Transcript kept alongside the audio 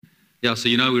Yeah, so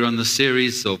we're on the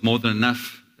series of More Than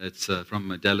Enough. It's from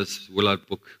a Dallas Willard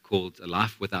book called A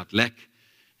Life Without Lack.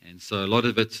 And so a lot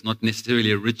of it's not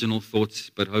necessarily original thoughts,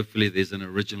 but hopefully there's an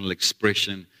original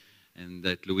expression, and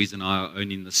that Louise and I are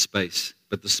owning the space.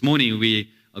 But this morning we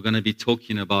are going to be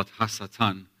talking about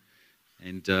Hasatan,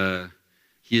 and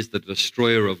he is the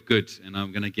destroyer of good, and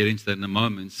I'm going to get into that in a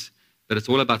moment. But it's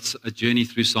all about a journey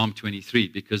through Psalm 23,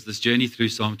 because this journey through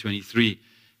Psalm 23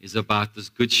 is about this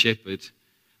good shepherd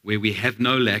where we have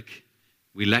no lack,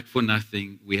 we lack for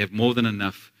nothing, we have more than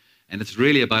enough, and it's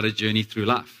really about a journey through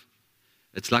life.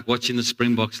 It's like watching the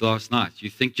Springboks last night.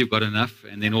 You think you've got enough,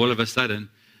 and then all of a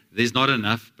sudden, there's not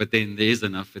enough, but then there is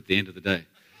enough at the end of the day.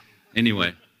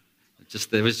 Anyway,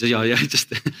 there was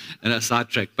just a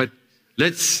sidetrack. But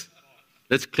let's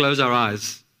close our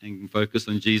eyes and focus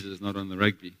on Jesus, not on the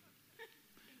rugby.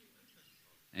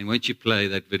 And won't you play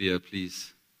that video,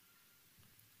 please?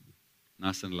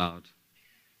 Nice and loud.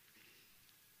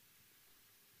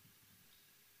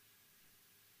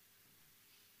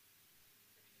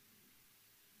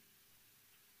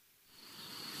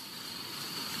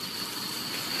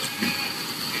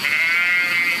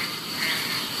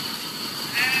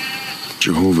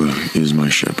 Jehovah is my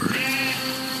shepherd.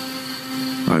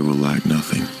 I will lack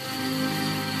nothing.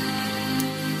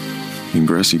 In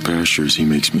grassy pastures he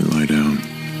makes me lie down.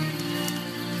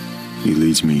 He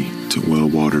leads me to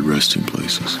well-watered resting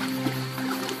places.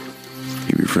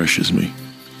 He refreshes me.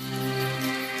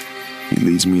 He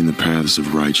leads me in the paths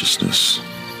of righteousness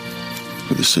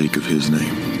for the sake of his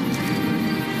name.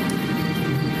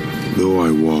 Though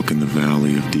I walk in the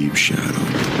valley of deep shadow,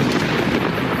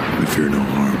 I fear no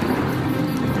harm.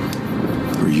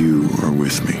 For you are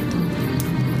with me.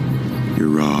 Your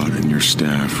rod and your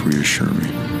staff reassure me.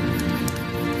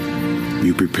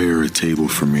 You prepare a table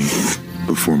for me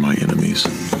before my enemies.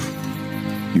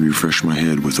 You refresh my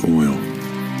head with oil.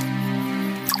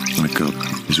 My cup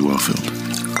is well filled.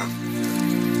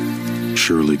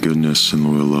 Surely goodness and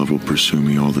loyal love will pursue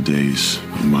me all the days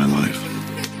of my life.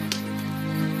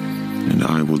 And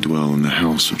I will dwell in the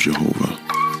house of Jehovah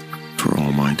for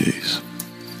all my days.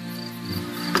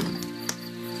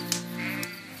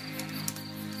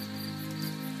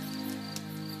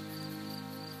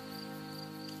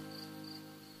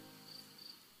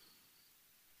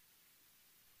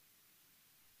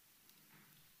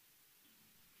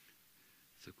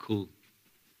 It's a cool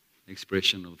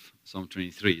expression of Psalm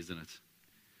 23, isn't it?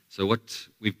 So I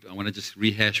want to just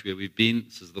rehash where we've been.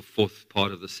 This is the fourth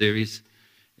part of the series.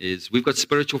 Is we've got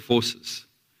spiritual forces.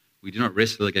 We do not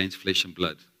wrestle against flesh and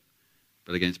blood,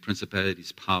 but against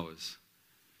principalities, powers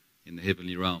in the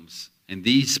heavenly realms. And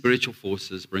these spiritual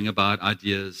forces bring about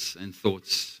ideas and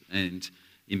thoughts and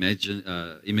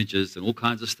images and all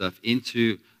kinds of stuff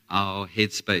into our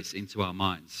headspace, into our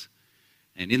minds.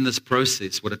 And in this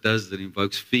process, what it does is it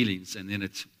invokes feelings, and then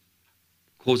it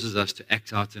causes us to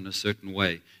act out in a certain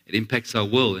way. It impacts our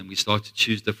will, and we start to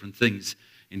choose different things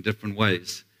in different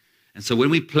ways. And so when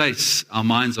we place our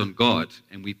minds on God,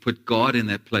 and we put God in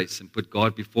that place and put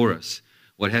God before us,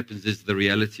 what happens is the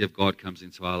reality of God comes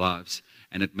into our lives,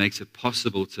 and it makes it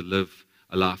possible to live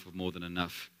a life of more than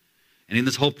enough. And in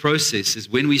this whole process is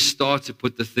when we start to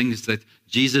put the things that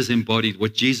Jesus embodied,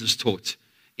 what Jesus taught,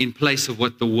 in place of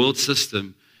what the world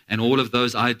system and all of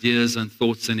those ideas and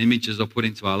thoughts and images are put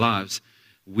into our lives,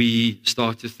 we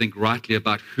start to think rightly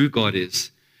about who God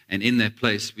is. And in that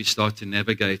place, we start to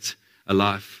navigate a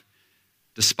life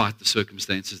despite the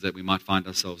circumstances that we might find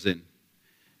ourselves in.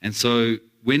 And so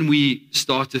when we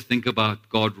start to think about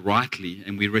God rightly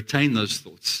and we retain those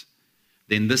thoughts,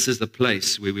 then this is the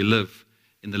place where we live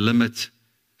in the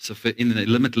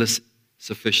limitless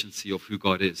sufficiency of who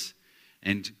God is.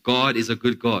 And God is a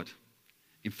good God.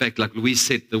 In fact, like Louise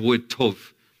said, the word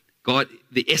tov, God,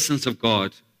 the essence of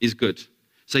God is good.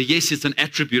 So yes, it's an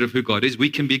attribute of who God is.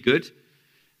 We can be good,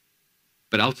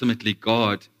 but ultimately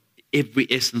God, every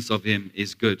essence of him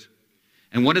is good.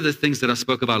 And one of the things that I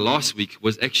spoke about last week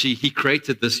was actually he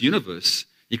created this universe.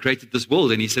 He created this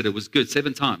world, and he said it was good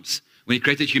 7 times. When he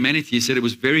created humanity, he said it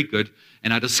was very good.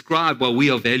 And I described why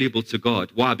we are valuable to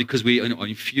God. Why? Because we are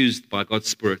infused by God's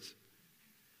Spirit.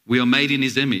 We are made in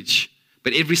his image,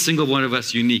 but every single one of us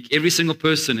is unique. Every single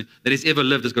person that has ever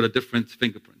lived has got a different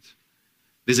fingerprint.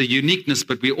 There's a uniqueness,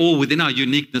 but we all, within our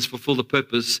uniqueness, fulfill the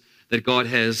purpose that God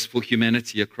has for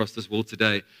humanity across this world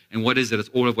today. And what is it? It's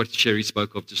all of what Sherry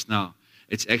spoke of just now.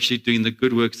 It's actually doing the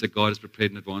good works that God has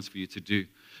prepared in advance for you to do.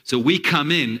 So we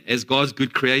come in as God's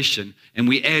good creation, and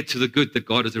we add to the good that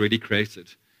God has already created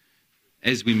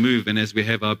as we move and as we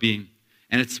have our being.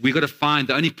 And we've got to find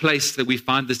the only place that we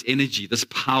find this energy, this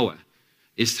power,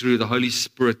 is through the Holy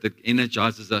Spirit that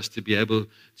energizes us to be able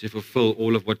to fulfill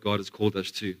all of what God has called us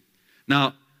to.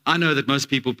 Now, I know that most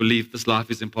people believe this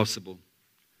life is impossible.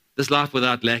 This life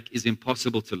without lack is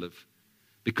impossible to live.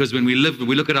 Because when we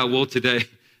look at our world today,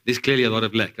 there's clearly a lot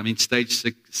of lack. I mean, stage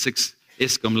 6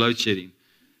 Eskom load shedding.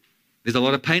 There's a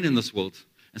lot of pain in this world.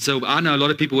 And so I know a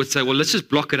lot of people would say, well, let's just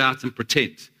block it out and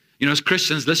pretend. As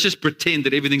Christians, let's just pretend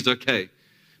that everything's okay,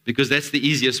 because that's the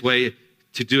easiest way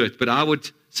to do it. But I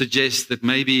would suggest that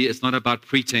maybe it's not about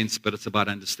pretense, but it's about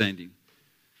understanding.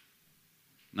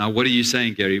 Now, what are you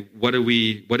saying, Gary? What do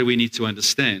we need to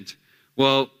understand?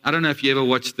 Well, I don't know if you ever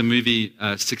watched the movie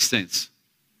Sixth Sense.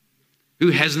 Who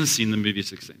hasn't seen the movie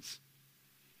Sixth Sense?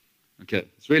 Okay,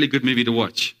 it's a really good movie to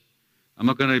watch. I'm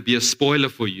not going to be a spoiler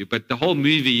for you, but the whole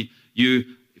movie,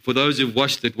 for those who've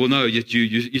watched it will know that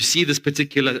you see this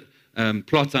particular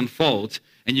plot unfold,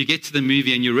 and you get to the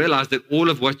movie and you realize that all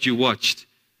of what you watched,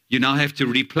 you now have to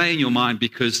replay in your mind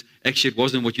because actually it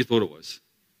wasn't what you thought it was.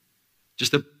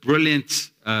 Just a brilliant,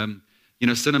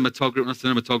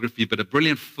 cinematography, but a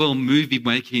brilliant film movie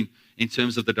making in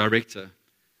terms of the director.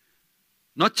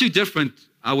 Not too different,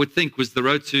 I would think, was the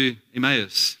road to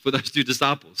Emmaus for those two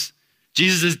disciples.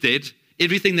 Jesus is dead.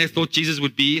 Everything they thought Jesus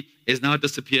would be has now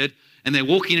disappeared. And they're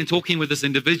walking and talking with this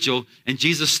individual, and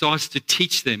Jesus starts to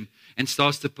teach them and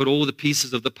starts to put all the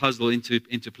pieces of the puzzle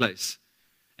into place.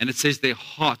 And it says their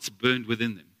hearts burned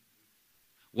within them.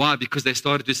 Why? Because they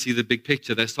started to see the big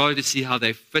picture. They started to see how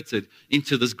they fitted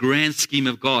into this grand scheme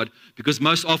of God. Because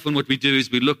most often what we do is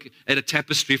we look at a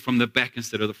tapestry from the back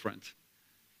instead of the front.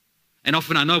 And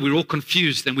often I know we're all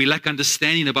confused and we lack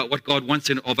understanding about what God wants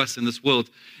of us in this world.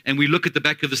 And we look at the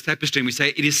back of this tapestry and we say,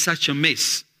 it is such a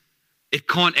mess. It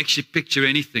can't actually picture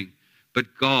anything.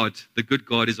 But God, the good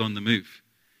God, is on the move.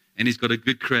 And He's got a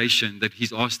good creation that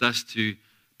He's asked us to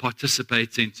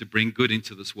participate in, to bring good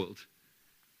into this world.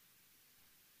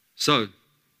 So,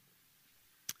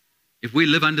 if we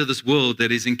live under this world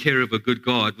that is in care of a good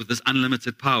God with this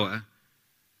unlimited power,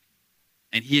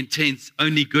 and He intends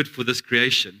only good for this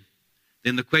creation,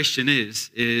 then the question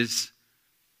is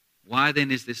why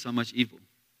then is there so much evil?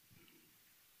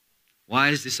 Why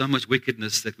is there so much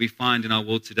wickedness that we find in our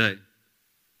world today?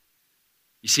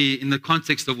 You see, in the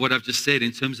context of what I've just said,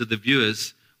 in terms of the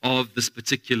viewers of this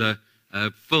particular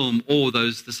film or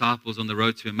those disciples on the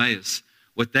road to Emmaus,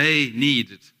 what they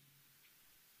needed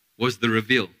was the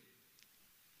reveal.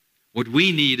 What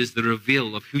we need is the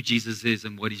reveal of who Jesus is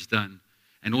and what He's done,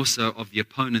 and also of the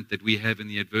opponent that we have in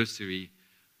the adversary,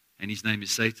 and his name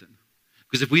is Satan.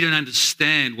 Because if we don't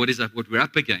understand what we're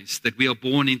up against, that we are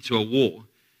born into a war,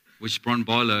 which Bron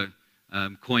Barlow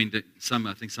coined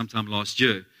sometime last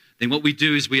year, then what we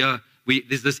do is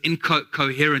there's this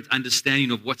incoherent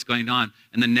understanding of what's going on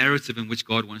and the narrative in which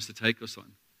God wants to take us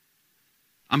on.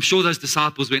 I'm sure those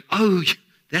disciples went, oh,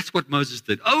 that's what Moses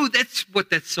did. Oh, that's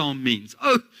what that psalm means.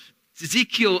 Oh,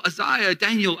 Ezekiel, Isaiah,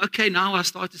 Daniel. Okay, now I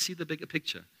start to see the bigger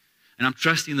picture. And I'm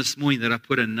trusting this morning that I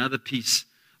put another piece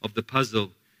of the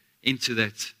puzzle into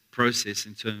that process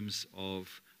in terms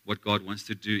of what God wants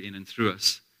to do in and through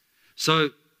us. So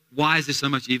why is there so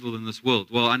much evil in this world?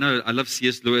 Well, I love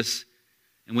C.S. Lewis,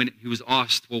 and when he was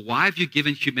asked, well, why have you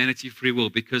given humanity free will?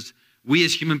 Because we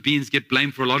as human beings get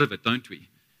blamed for a lot of it, don't we?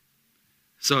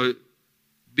 So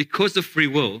because of free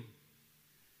will,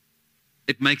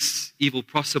 it makes evil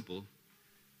possible,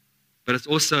 but it's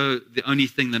also the only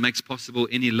thing that makes possible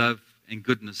any love and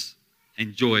goodness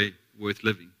and joy worth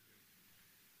living.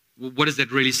 Well, what is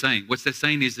that really saying? What's that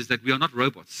saying is that we are not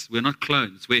robots. We're not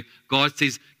clones, where God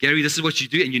says, Gary, this is what you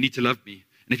do, and you need to love me.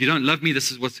 And if you don't love me,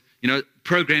 this is what's,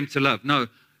 programmed to love. No,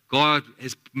 God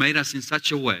has made us in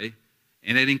such a way,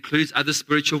 and it includes other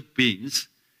spiritual beings,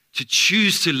 to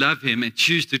choose to love Him and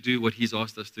choose to do what He's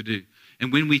asked us to do.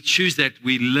 And when we choose that,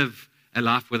 we live a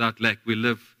life without lack. We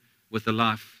live with a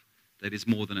life that is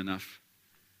more than enough.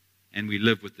 And we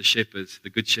live with the shepherd, the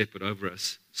good shepherd over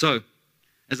us. So,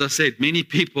 as I said, many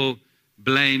people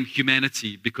blame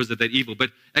humanity because of that evil.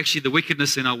 But actually, the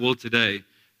wickedness in our world today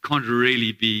can't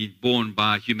really be borne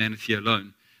by humanity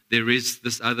alone. There is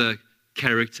this other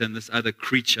character and this other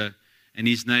creature, and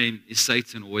his name is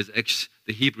Satan, or as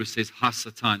the Hebrew says,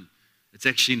 Ha-Satan. It's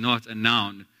actually not a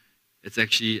noun. It's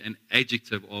actually an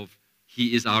adjective of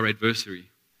he is our adversary.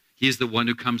 He is the one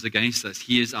who comes against us.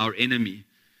 He is our enemy.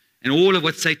 And all of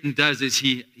what Satan does is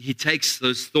he takes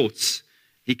those thoughts.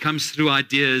 He comes through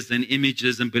ideas and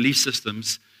images and belief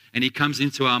systems, and he comes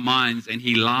into our minds and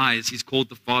he lies. He's called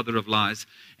the father of lies.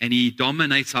 And he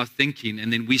dominates our thinking,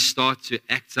 and then we start to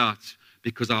act out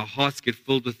because our hearts get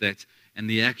filled with that, and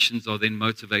the actions are then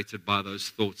motivated by those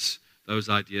thoughts, those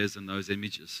ideas, and those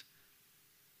images.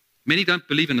 Many don't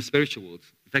believe in a spiritual world.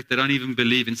 In fact, they don't even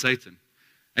believe in Satan.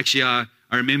 Actually, I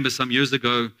remember some years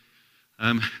ago,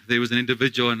 there was an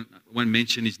individual, and I won't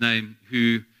mention his name,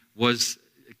 who was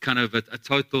kind of a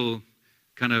total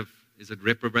kind of, is it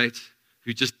reprobate,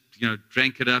 who just,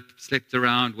 drank it up, slept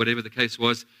around, whatever the case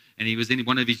was, and he was in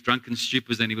one of his drunken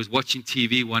stupors, and he was watching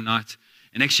TV one night,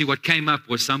 and actually what came up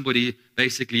was somebody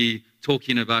basically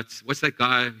talking about, what's that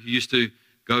guy who used to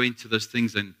go into those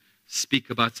things and speak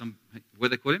about what do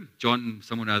they call him? John,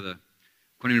 someone or other.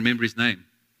 I can't even remember his name.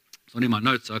 It's not in my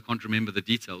notes, so I can't remember the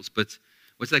details, but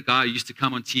what's that guy who used to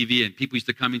come on TV and people used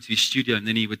to come into his studio and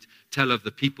then he would tell of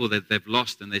the people that they've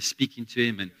lost and they're speaking to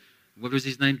him, and what was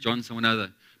his name? John, someone or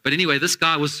other. But anyway, this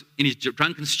guy was in his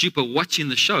drunken stupor watching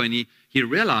the show, and he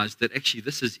realized that actually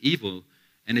this is evil,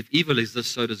 and if evil is this,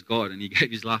 so does God, and he gave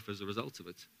his life as a result of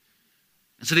it.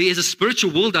 And so there is a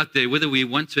spiritual world out there, whether we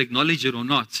want to acknowledge it or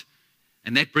not,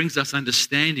 and that brings us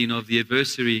understanding of the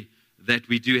adversary that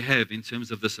we do have in terms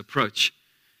of this approach.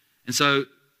 And so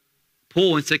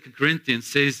Paul in 2 Corinthians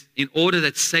says, in order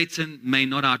that Satan may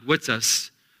not outwit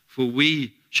us, for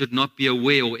we should not be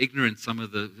aware or ignorant, some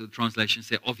of the translations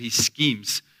say, of his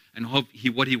schemes and of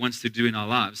what he wants to do in our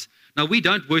lives. Now, we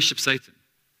don't worship Satan.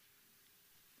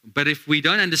 But if we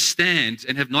don't understand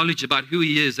and have knowledge about who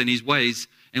he is and his ways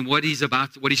and what he's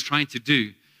about, what he's trying to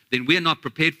do, then we're not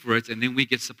prepared for it, and then we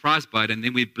get surprised by it, and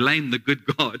then we blame the good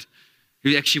God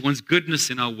who actually wants goodness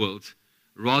in our world,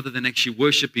 rather than actually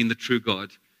worshiping the true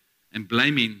God and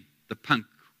blaming the punk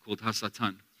called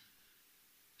Hasatan.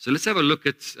 So let's have a look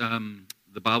at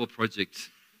the Bible Project.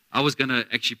 I was going to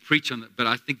actually preach on it, but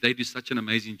I think they do such an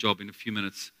amazing job in a few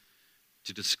minutes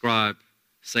to describe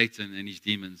Satan and his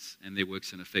demons and their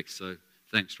works and effects. So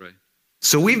thanks, Ray.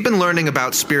 So we've been learning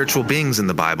about spiritual beings in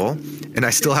the Bible, and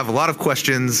I still have a lot of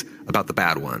questions about the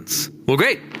bad ones. Well,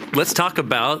 great. Let's talk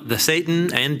about the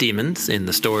Satan and demons in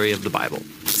the story of the Bible.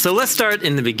 So let's start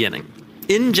in the beginning.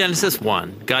 In Genesis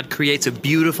 1, God creates a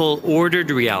beautiful,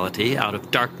 ordered reality out of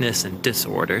darkness and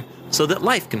disorder so that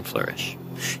life can flourish.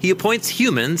 He appoints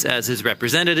humans as his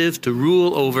representatives to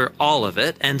rule over all of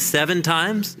it, and 7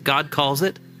 times God calls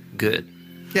it good.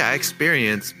 Yeah, I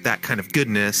experience that kind of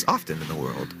goodness often in the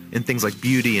world, in things like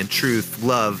beauty and truth,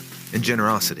 love and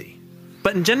generosity.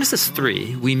 But in Genesis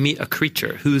 3, we meet a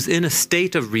creature who's in a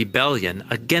state of rebellion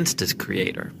against his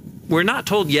creator. We're not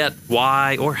told yet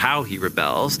why or how he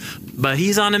rebels, but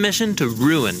he's on a mission to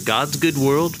ruin God's good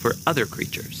world for other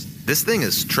creatures. This thing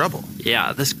is trouble.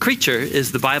 Yeah, this creature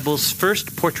is the Bible's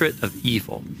first portrait of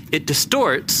evil. It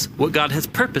distorts what God has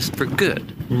purposed for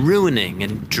good, ruining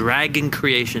and dragging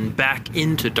creation back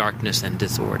into darkness and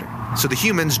disorder. So the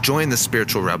humans join the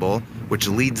spiritual rebel, which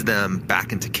leads them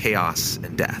back into chaos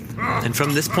and death. And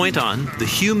from this point on, the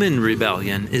human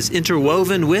rebellion is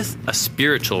interwoven with a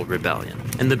spiritual rebellion.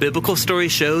 And the biblical story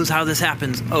shows how this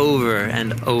happens over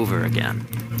and over again.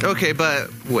 Okay, but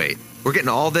wait. We're getting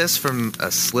all this from a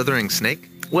slithering snake?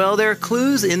 Well, there are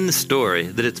clues in the story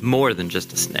that it's more than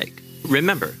just a snake.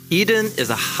 Remember, Eden is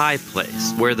a high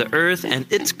place where the earth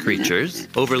and its creatures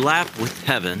overlap with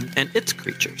heaven and its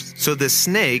creatures. So this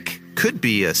snake could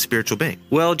be a spiritual being.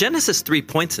 Well, Genesis 3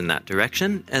 points in that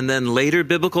direction, and then later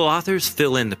biblical authors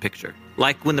fill in the picture.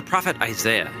 Like when the prophet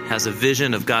Isaiah has a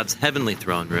vision of God's heavenly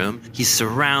throne room, he's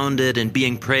surrounded and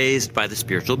being praised by the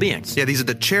spiritual beings. Yeah, these are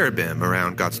the cherubim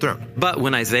around God's throne. But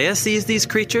when Isaiah sees these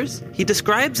creatures, he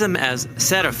describes them as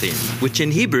seraphim, which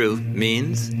in Hebrew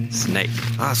means snake.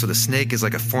 So the snake is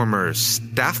like a former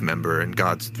staff member in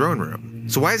God's throne room.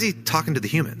 So why is he talking to the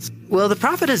humans? Well, the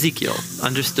prophet Ezekiel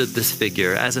understood this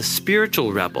figure as a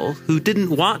spiritual rebel who didn't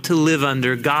want to live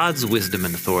under God's wisdom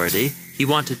and authority. He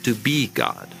wanted to be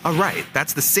God. All right,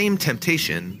 that's the same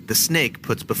temptation the snake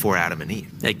puts before Adam and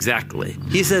Eve. Exactly.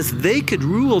 He says they could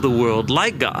rule the world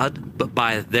like God, but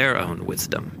by their own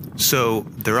wisdom. So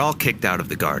they're all kicked out of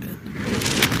the garden.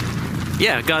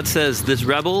 Yeah, God says this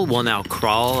rebel will now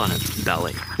crawl on its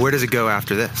belly. Where does it go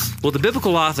after this? Well, the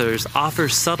biblical authors offer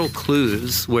subtle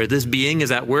clues where this being is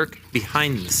at work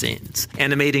behind the scenes,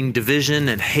 animating division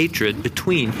and hatred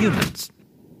between humans.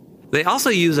 They also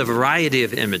use a variety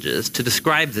of images to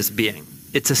describe this being.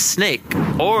 It's a snake,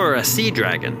 or a sea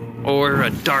dragon, or a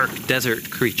dark desert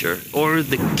creature, or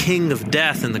the king of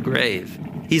death in the grave.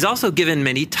 He's also given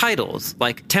many titles,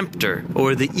 like Tempter,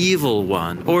 or the Evil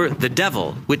One, or the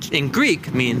Devil, which in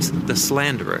Greek means the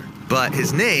slanderer. But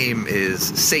his name is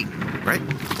Satan, right?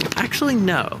 Actually,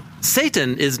 no.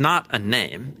 Satan is not a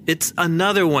name. It's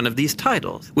another one of these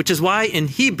titles, which is why in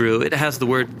Hebrew it has the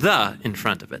word the in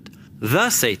front of it.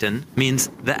 The Satan means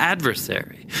the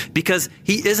adversary, because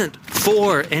he isn't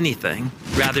for anything,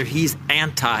 rather he's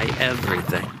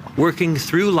anti-everything. working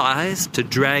through lies to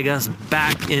drag us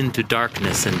back into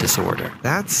darkness and disorder.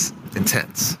 That's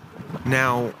intense.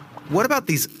 Now, what about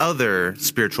these other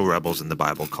spiritual rebels in the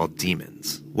Bible called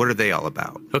demons? What are they all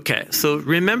about? Okay, so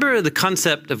remember the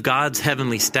concept of God's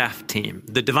heavenly staff team,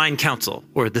 the divine council,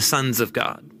 or the sons of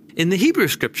God. In the Hebrew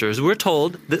scriptures, we're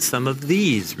told that some of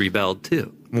these rebelled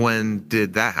too. When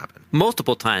did that happen?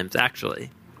 Multiple times, actually.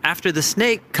 After the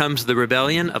snake comes the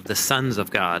rebellion of the sons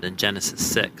of God in Genesis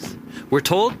 6. We're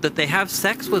told that they have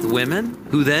sex with women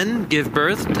who then give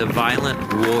birth to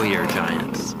violent warrior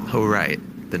giants. Oh, right.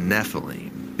 The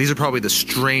Nephilim. These are probably the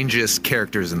strangest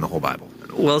characters in the whole Bible.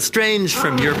 Well, strange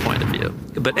from your point of view,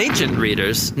 but ancient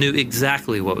readers knew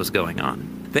exactly what was going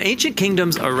on. The ancient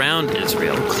kingdoms around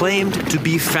Israel claimed to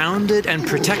be founded and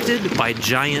protected by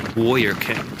giant warrior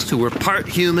kings who were part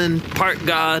human, part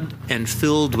God, and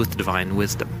filled with divine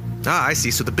wisdom. Ah, I see.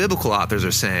 So the biblical authors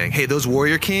are saying, hey, those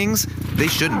warrior kings, they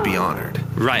shouldn't be honored.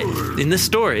 Right. In this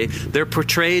story, they're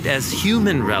portrayed as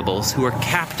human rebels who are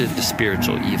captive to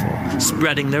spiritual evil,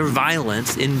 spreading their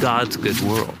violence in God's good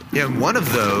world. Yeah, and one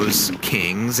of those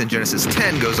kings in Genesis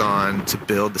 10 goes on to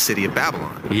build the city of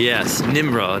Babylon. Yes,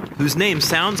 Nimrod, whose name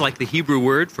sounds like the Hebrew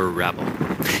word for rebel.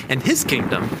 And his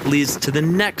kingdom leads to the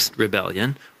next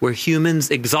rebellion, where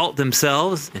humans exalt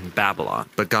themselves in Babylon.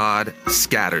 But God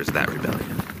scatters that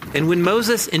rebellion. And when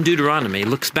Moses in Deuteronomy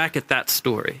looks back at that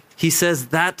story, he says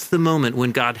that's the moment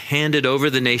when God handed over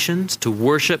the nations to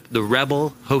worship the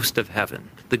rebel host of heaven,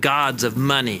 the gods of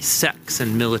money, sex,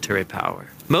 and military power.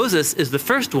 Moses is the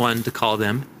first one to call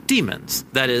them demons,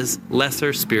 that is,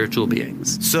 lesser spiritual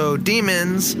beings. So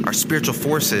demons are spiritual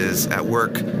forces at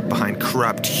work behind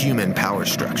corrupt human power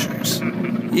structures.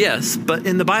 Yes, but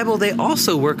in the Bible, they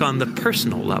also work on the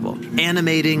personal level,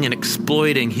 animating and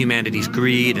exploiting humanity's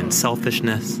greed and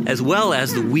selfishness, as well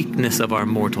as the weakness of our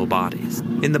mortal bodies.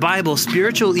 In the Bible,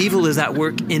 spiritual evil is at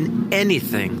work in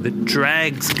anything that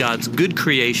drags God's good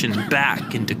creation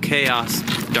back into chaos,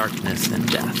 darkness, and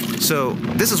death. So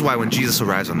this is why when Jesus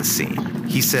arrives on the scene,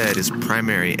 he said his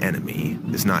primary enemy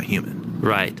is not human.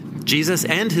 Right. Jesus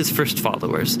and his first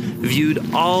followers viewed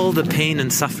all the pain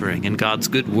and suffering in God's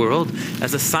good world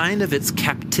as a sign of its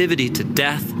captivity to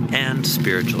death and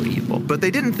spiritual evil. But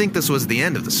they didn't think this was the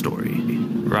end of the story.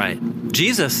 Right.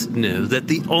 Jesus knew that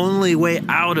the only way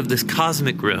out of this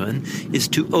cosmic ruin is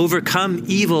to overcome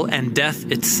evil and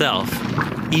death itself,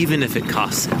 even if it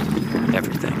costs him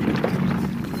everything.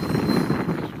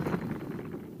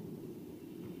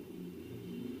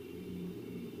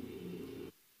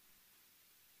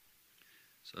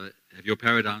 So have your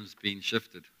paradigms been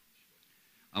shifted?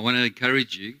 I want to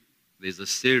encourage you. There's a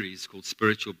series called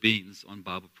Spiritual Beings on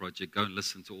Bible Project. Go and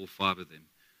listen to all 5 of them.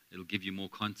 It'll give you more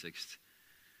context.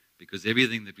 Because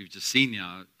everything that we've just seen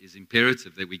now is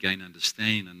imperative that we gain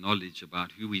understanding and knowledge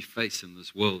about who we face in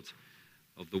this world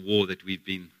of the war that we've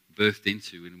been birthed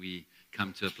into when we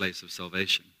come to a place of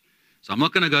salvation. So I'm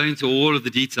not going to go into all of the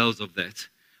details of that.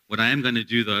 What I am going to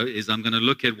do, though, is I'm going to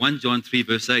look at 1 John 3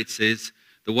 verse 8 says,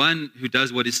 the one who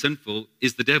does what is sinful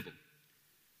is the devil.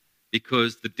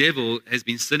 Because the devil has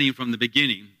been sinning from the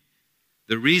beginning.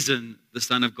 The reason the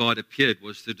Son of God appeared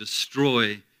was to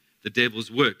destroy the devil's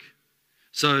work.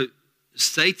 So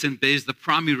Satan bears the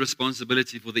primary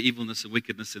responsibility for the evilness and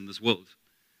wickedness in this world.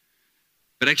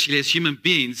 But actually, as human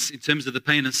beings, in terms of the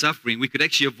pain and suffering, we could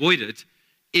actually avoid it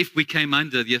if we came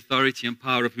under the authority and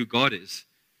power of who God is,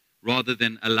 rather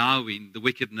than allowing the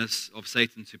wickedness of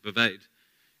Satan to pervade.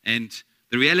 And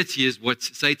the reality is what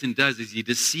Satan does is he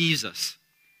deceives us.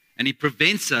 And he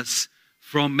prevents us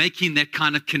from making that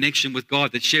kind of connection with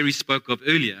God that Sherry spoke of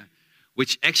earlier,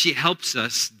 which actually helps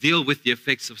us deal with the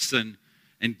effects of sin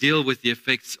and deal with the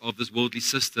effects of this worldly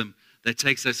system that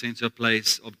takes us into a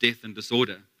place of death and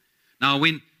disorder. Now,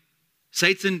 when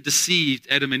Satan deceived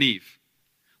Adam and Eve,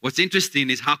 what's interesting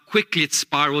is how quickly it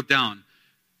spiraled down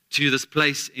to this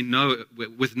place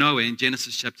with Noah in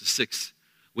Genesis chapter 6,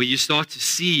 where you start to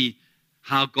see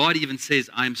how God even says,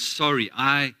 I'm sorry,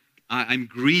 I'm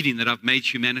grieving that I've made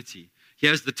humanity.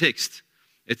 Here's the text.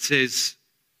 It says,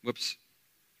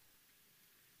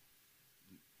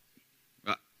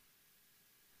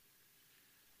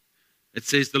 It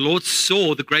says, the Lord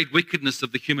saw the great wickedness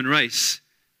of the human race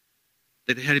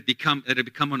that had become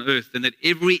on earth, and that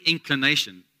every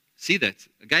inclination, see that,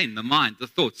 again, the mind, the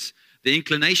thoughts, the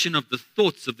inclination of the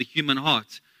thoughts of the human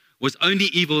heart was only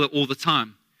evil all the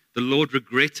time. The Lord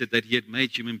regretted that he had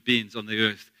made human beings on the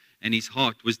earth, and his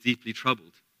heart was deeply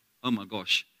troubled. Oh my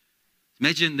gosh.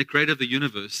 Imagine the creator of the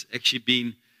universe actually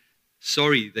being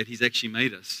sorry that he's actually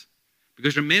made us.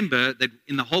 Because remember that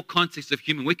in the whole context of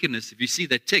human wickedness, if you see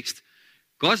that text,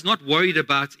 God's not worried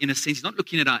about, in a sense, he's not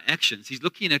looking at our actions. He's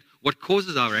looking at what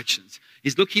causes our actions.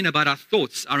 He's looking about our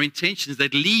thoughts, our intentions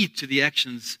that lead to the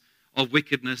actions of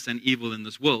wickedness and evil in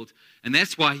this world. And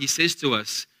that's why he says to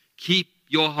us, keep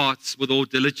your hearts with all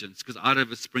diligence, because out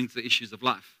of it springs the issues of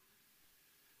life.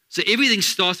 So everything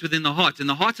starts within the heart, and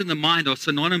the heart and the mind are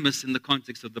synonymous in the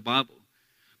context of the Bible,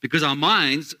 because our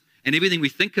minds and everything we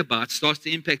think about starts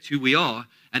to impact who we are,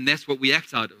 and that's what we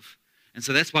act out of. And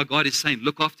so that's why God is saying,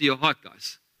 look after your heart,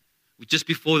 guys. Just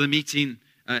before the meeting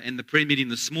and the prayer meeting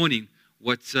this morning,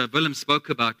 what Willem spoke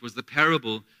about was the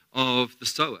parable of the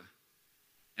sower.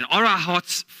 And are our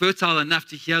hearts fertile enough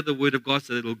to hear the word of God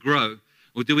so that it'll grow?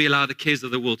 Or do we allow the cares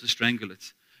of the world to strangle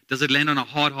it? Does it land on a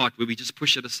hard heart where we just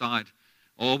push it aside?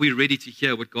 Or are we ready to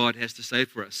hear what God has to say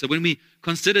for us? So when we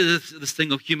consider this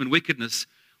thing of human wickedness,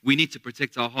 we need to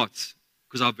protect our hearts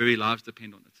because our very lives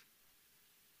depend on it.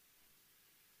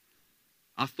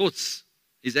 Our thoughts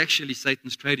is actually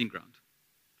Satan's trading ground.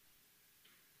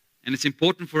 And it's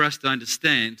important for us to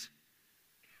understand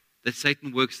that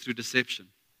Satan works through deception.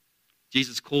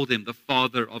 Jesus called him the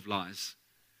father of lies.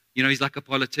 You know, he's like a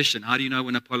politician. How do you know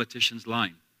when a politician's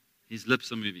lying? His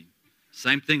lips are moving.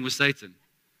 Same thing with Satan.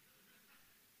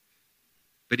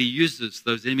 But he uses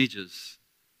those images,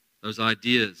 those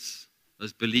ideas,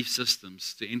 those belief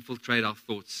systems to infiltrate our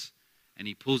thoughts, and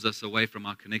he pulls us away from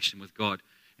our connection with God.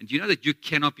 And do you know that you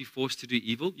cannot be forced to do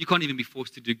evil? You can't even be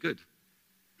forced to do good.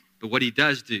 But what he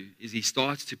does do is he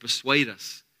starts to persuade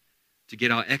us to get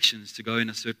our actions to go in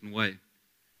a certain way.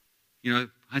 You know,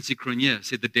 Hansi Cronje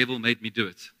said, the devil made me do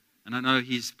it. And I know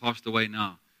he's passed away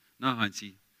now. No,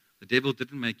 Hansi, the devil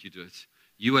didn't make you do it.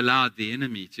 You allowed the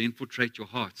enemy to infiltrate your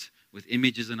heart with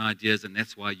images and ideas, and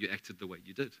that's why you acted the way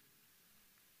you did.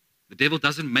 The devil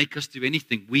doesn't make us do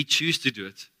anything. We choose to do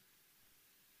it.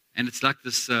 And it's like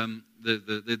this,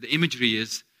 the imagery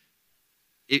is,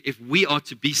 if we are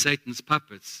to be Satan's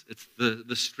puppets, it's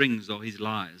the strings or his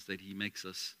lies that he makes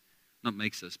us, not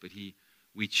makes us, but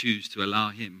we choose to allow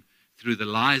him, through the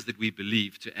lies that we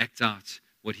believe, to act out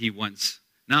what he wants.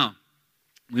 Now,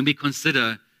 when we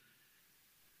consider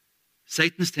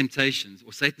Satan's temptations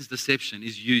or Satan's deception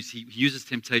he uses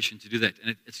temptation to do that.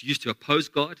 And it's used to oppose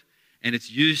God, and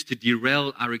it's used to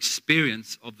derail our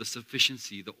experience of the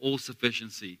sufficiency, the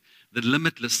all-sufficiency, the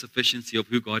limitless sufficiency of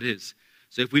who God is.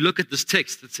 So if we look at this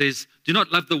text that says, do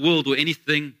not love the world or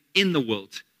anything in the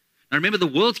world. Now remember, the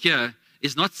world here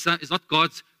is not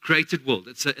God's created world.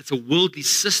 It's a worldly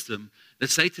system that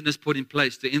Satan has put in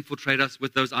place to infiltrate us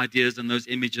with those ideas and those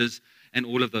images and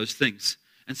all of those things.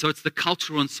 And so it's the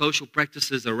cultural and social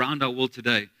practices around our world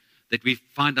today that we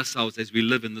find ourselves as we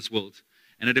live in this world.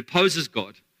 And it opposes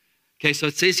God. Okay, so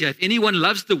it says here, if anyone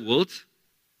loves the world,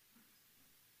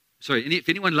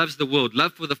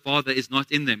 love for the Father is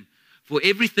not in them. For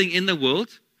everything in the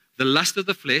world, the lust of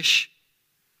the flesh,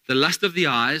 the lust of the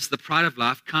eyes, the pride of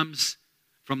life comes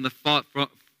from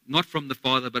not from the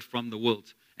Father, but from the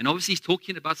world. And obviously he's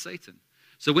talking about Satan.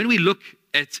 So when we look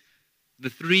at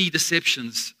the three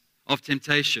deceptions of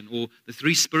temptation, or the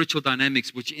three spiritual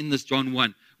dynamics which in this John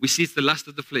 1, we see it's the lust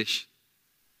of the flesh.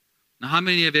 Now, how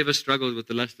many have ever struggled with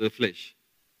the lust of the flesh?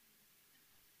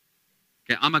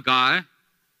 Okay, I'm a guy,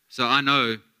 so I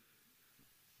know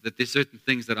that there's certain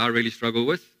things that I really struggle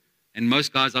with, and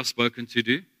most guys I've spoken to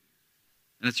do.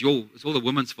 And it's all the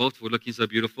woman's fault for looking so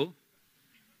beautiful.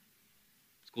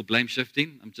 It's called blame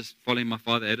shifting. I'm just following my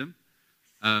father Adam.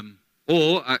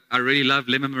 Or I really love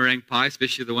lemon meringue pie,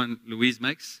 especially the one Louise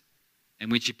makes.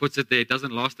 And when she puts it there, it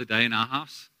doesn't last a day in our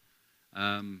house.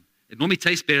 It normally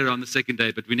tastes better on the second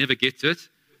day, but we never get to it.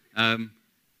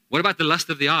 What about the lust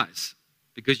of the eyes?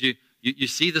 Because you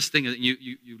see this thing and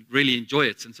you really enjoy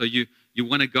it. And so you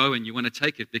want to go and you want to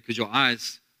take it because your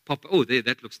eyes pop, oh, there,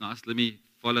 that looks nice. Let me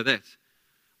follow that.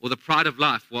 Or the pride of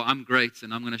life. Well, I'm great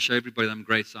and I'm going to show everybody that I'm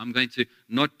great. So I'm going to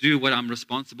not do what I'm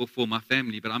responsible for my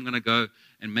family, but I'm going to go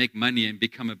and make money and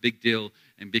become a big deal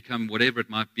and become whatever it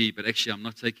might be. But actually, I'm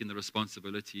not taking the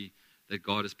responsibility that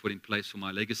God has put in place for my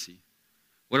legacy.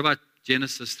 What about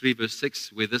Genesis 3 verse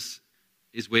 6, where this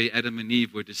is where Adam and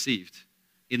Eve were deceived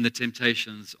in the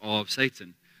temptations of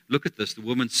Satan? Look at this. The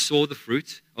woman saw the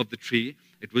fruit of the tree.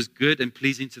 It was good and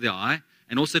pleasing to the eye,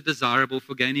 and also desirable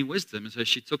for gaining wisdom. And so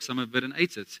she took some of it and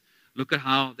ate it. Look at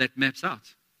how that maps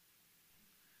out.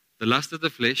 The lust of the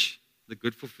flesh, the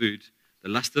good for food. The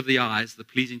lust of the eyes, the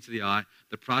pleasing to the eye.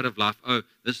 The pride of life. Oh,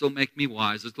 this will make me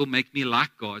wise. This will make me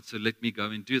like God, so let me go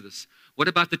and do this. What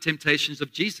about the temptations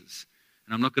of Jesus?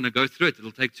 And I'm not going to go through it.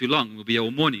 It'll take too long. We'll be here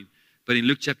all morning. But in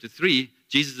Luke chapter 3,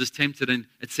 Jesus is tempted, and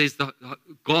it says that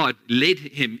God led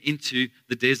him into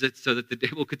the desert so that the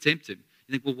devil could tempt him.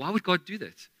 You think, well, why would God do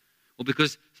that? Well,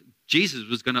 because Jesus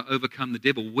was going to overcome the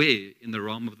devil. Where? In the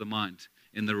realm of the mind,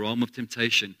 in the realm of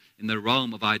temptation, in the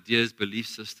realm of ideas, belief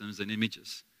systems, and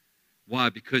images. Why?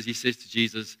 Because he says to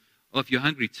Jesus, oh, if you're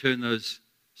hungry, turn those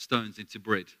stones into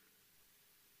bread.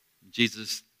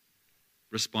 Jesus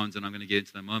responds, and I'm going to get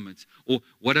into that in a moment. Or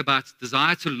what about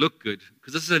desire to look good?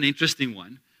 Because this is an interesting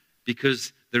one,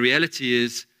 because the reality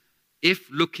is, if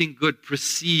looking good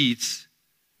precedes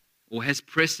or has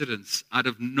precedence out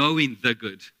of knowing the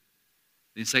good,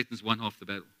 then Satan's won half the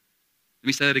battle. Let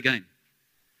me say that again.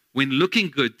 When looking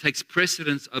good takes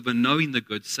precedence over knowing the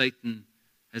good, Satan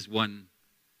has won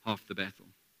half the battle.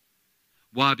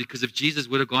 Why? Because if Jesus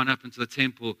would have gone up into the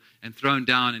temple and thrown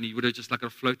down, and he would have just like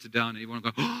floated down, and everyone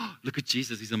would go, oh, look at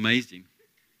Jesus, he's amazing.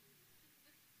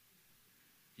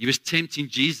 He was tempting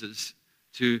Jesus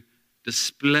to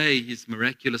display his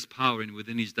miraculous power and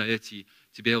within his deity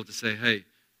to be able to say, hey,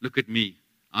 look at me,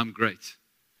 I'm great.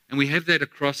 And we have that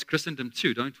across Christendom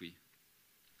too, don't we?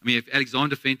 I mean, if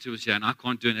Alexander Fenter was here, and I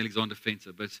can't do an Alexander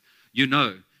Fenter, but you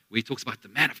know, where he talks about the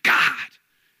man of God,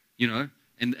 you know,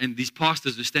 and these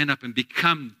pastors who stand up and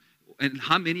become, and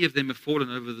how many of them have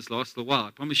fallen over this last little while? I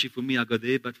promise you, for me, I go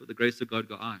there, but for the grace of God,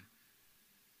 go I.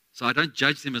 So I don't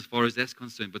judge them as far as that's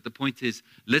concerned. But the point is,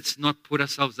 let's not put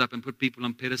ourselves up and put people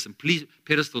on pedestals.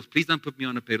 Please don't put me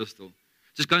on a pedestal.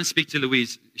 Just go and speak to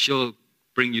Louise. She'll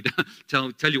bring you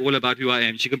down, tell you all about who I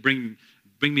am. She can bring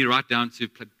me right down to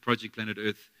Project Planet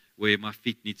Earth, where my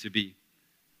feet need to be.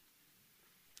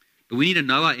 But we need to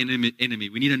know our enemy.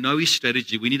 We need to know his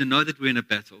strategy. We need to know that we're in a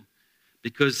battle.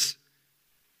 Because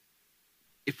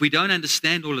if we don't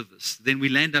understand all of this, then we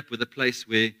land up with a place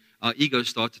where our egos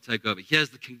start to take over. Here's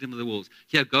the kingdom of the world.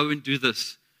 Here, go and do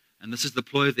this. And this is the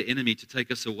ploy of the enemy to take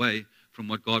us away from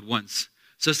what God wants.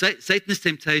 So Satan's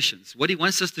temptations, what he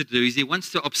wants us to do is he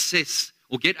wants to obsess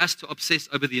or get us to obsess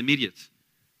over the immediate.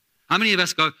 How many of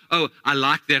us go, oh, I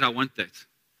like that, I want that.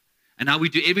 And now we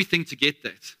do everything to get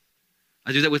that.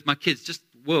 I do that with my kids. Just,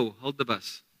 whoa, hold the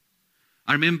bus.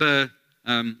 I remember,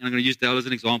 and I'm going to use Dale as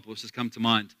an example, it's just come to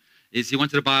mind, is he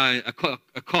wanted to buy a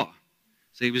car.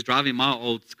 So he was driving my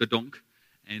old Skodonk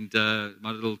and my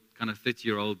little kind of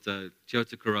 30-year-old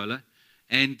Toyota Corolla,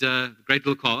 and great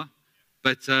little car.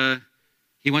 But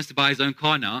he wants to buy his own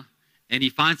car now, and he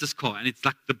finds this car, and it's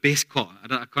like the best car. I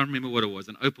can't remember what it was,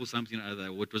 an Opel something or other,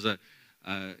 or it was a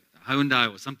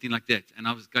Hyundai or something like that. And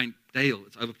I was going, Dale,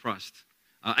 it's overpriced.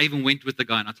 I even went with the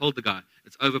guy, and I told the guy,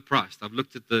 it's overpriced. I've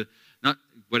looked at no,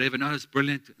 it's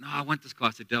brilliant. No, I want this car.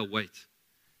 I said, Dale, wait.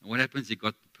 And what happens? He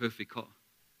got the perfect car.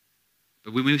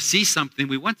 But when we see something,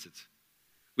 we want it.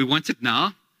 We want it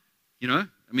now. You know,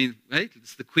 I mean, hey,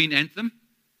 it's the Queen anthem.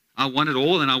 I want it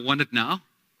all, and I want it now.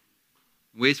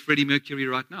 Where's Freddie Mercury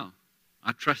right now?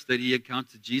 I trust that he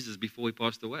encountered Jesus before he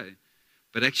passed away.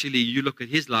 But actually, you look at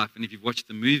his life, and if you've watched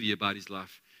the movie about his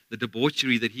life, the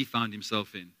debauchery that he found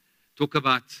himself in. Talk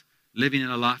about living in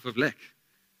a life of lack,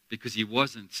 because he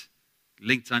wasn't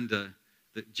linked under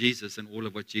Jesus and all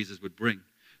of what Jesus would bring.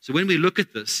 So when we look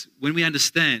at this, when we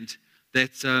understand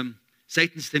that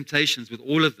Satan's temptations with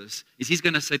all of this is he's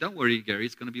going to say, don't worry, Gary,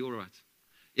 it's going to be all right.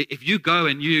 If you go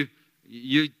and you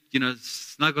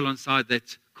snuggle alongside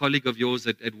that colleague of yours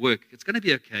at work, it's going to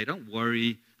be okay. Don't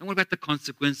worry. Don't worry about the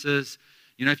consequences.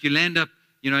 You know, if you land up,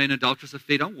 in an adulterous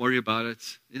affair, don't worry about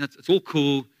it. It's all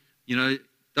cool.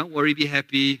 Don't worry, be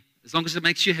happy. As long as it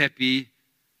makes you happy.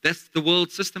 That's the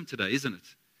world system today, isn't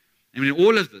it? I mean,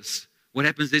 all of this, what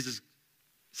happens is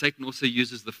Satan also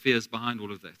uses the fears behind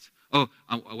all of that. Oh,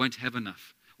 I won't have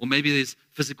enough. Or maybe there's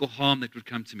physical harm that would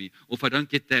come to me. Or if I don't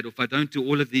get that, or if I don't do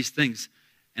all of these things,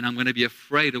 and I'm going to be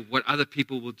afraid of what other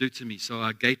people will do to me. So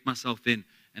I gate myself in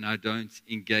and I don't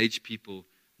engage people.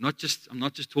 I'm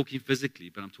not just talking physically,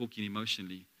 but I'm talking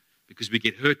emotionally, because we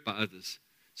get hurt by others.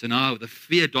 So now the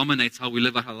fear dominates how we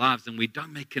live our lives, and we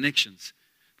don't make connections.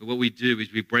 But what we do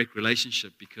is we break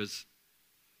relationship because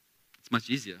it's much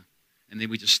easier. And then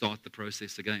we just start the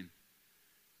process again.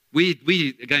 We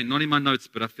again, not in my notes,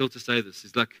 but I feel to say this,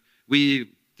 is like we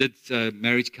did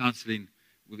marriage counseling.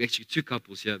 We've actually 2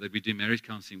 couples here that we do marriage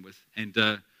counseling with.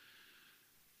 And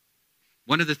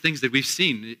one of the things that we've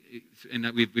seen and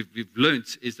that we've learned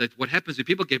is that what happens when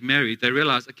people get married, they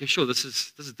realize, okay, sure, this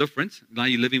is different. Now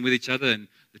you're living with each other, and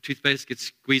the toothpaste gets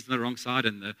squeezed on the wrong side,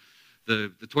 and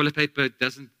the toilet paper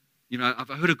doesn't, I've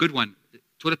heard a good one.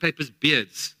 Toilet paper's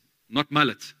beards, not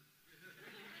mullet.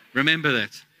 Remember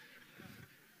that.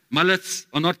 Mullets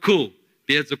are not cool.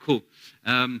 Beards are cool.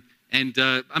 I'm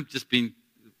just being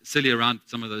silly around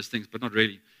some of those things, but not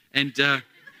really. And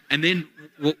then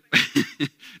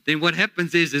then what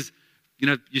happens is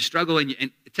you struggle, and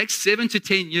it takes 7 to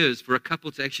 10 years for a couple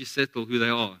to actually settle who they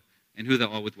are and who they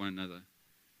are with one another.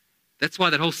 That's why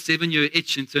that whole 7-year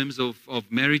itch in terms of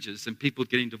marriages and people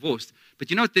getting divorced. But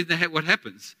you know what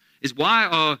happens? Is why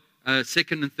are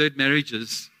second and third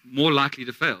marriages more likely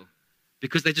to fail?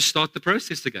 Because they just start the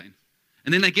process again.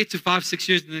 And then they get to 5-6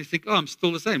 years and they think, oh, I'm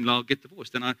still the same. I'll get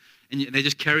divorced. And they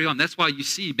just carry on. That's why you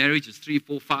see marriages 3,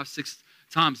 4, 5, 6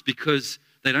 times, because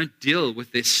they don't deal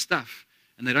with their stuff.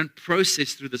 And they don't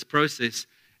process through this process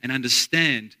and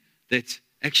understand that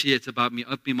actually it's about me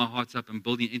opening my heart up and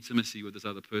building intimacy with this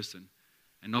other person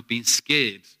and not being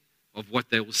scared of what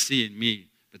they will see in me,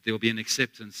 but there will be an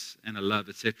acceptance and a love,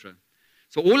 etc.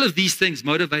 So all of these things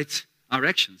motivate our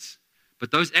actions. But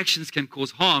those actions can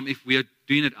cause harm if we are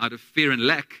doing it out of fear and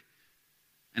lack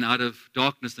and out of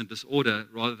darkness and disorder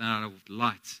rather than out of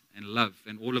light and love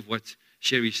and all of what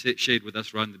Sherry shared with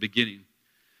us right in the beginning.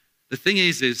 The thing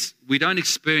is we don't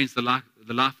experience the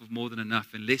life of more than enough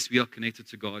unless we are connected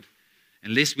to God,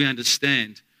 unless we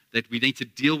understand that we need to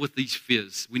deal with these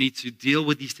fears. We need to deal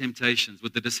with these temptations,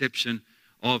 with the deception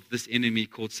of this enemy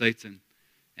called Satan.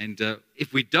 And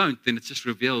if we don't, then it just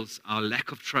reveals our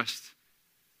lack of trust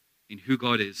in who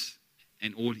God is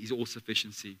and His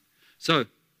all-sufficiency. So,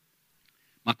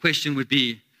 my question would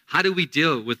be, how do we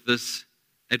deal with this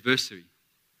adversary?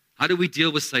 How do we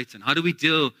deal with Satan? How do we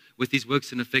deal with his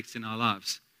works and effects in our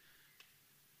lives?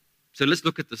 So let's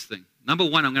look at this thing. Number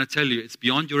one, I'm going to tell you, it's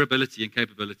beyond your ability and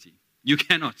capability. You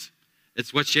cannot.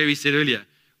 It's what Sherry said earlier.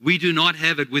 We do not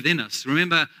have it within us.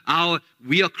 Remember,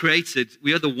 we are created.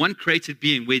 We are the one created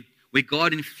being where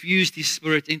God infused His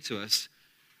Spirit into us.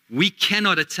 We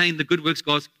cannot attain the good works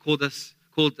God's called us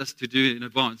to do in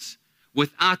advance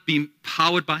without being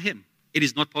powered by Him. It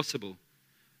is not possible.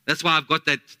 That's why I've got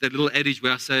that little adage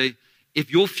where I say,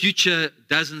 if your future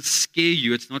doesn't scare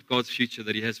you, it's not God's future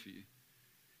that He has for you.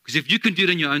 Because if you can do it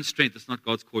in your own strength, it's not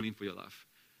God's calling for your life.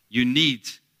 You need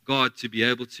God to be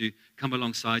able to come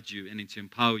alongside you and to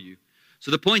empower you.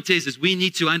 So the point is we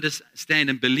need to understand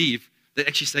and believe that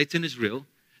actually Satan is real,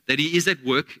 that he is at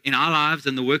work in our lives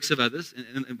and the works of others,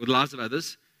 and the lives of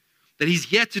others, that he's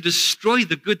here to destroy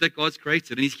the good that God's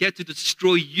created, and he's here to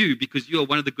destroy you because you are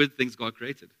one of the good things God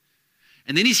created.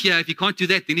 And then he's here, if you can't do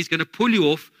that, then he's going to pull you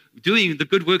off doing the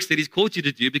good works that he's called you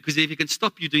to do, because if he can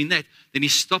stop you doing that, then he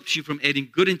stops you from adding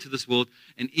good into this world,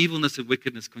 and evilness and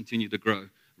wickedness continue to grow,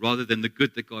 rather than the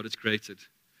good that God has created.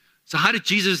 So how did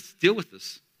Jesus deal with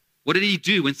this? What did he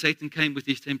do when Satan came with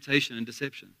his temptation and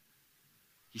deception?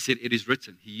 He said, it is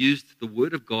written. He used the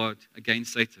word of God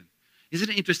against Satan. Isn't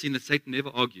it interesting that Satan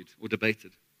never argued or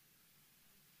debated?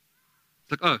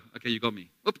 It's like, oh, okay, you got me.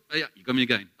 Oh, yeah, you got me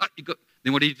again. Oh,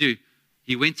 Then what did he do?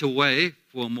 He went away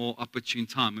for a more opportune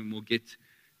time, and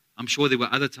I'm sure there were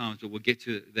other times, but we'll get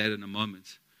to that in a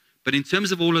moment. But in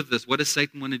terms of all of this, what does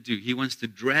Satan want to do? He wants to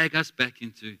drag us back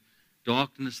into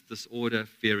darkness, disorder,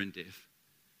 fear, and death.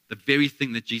 The very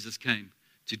thing that Jesus came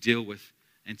to deal with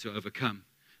and to overcome.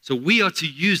 So we are to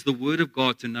use the word of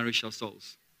God to nourish our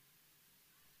souls.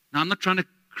 Now, I'm not trying to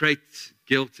create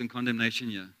guilt and condemnation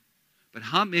here, but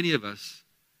how many of us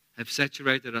have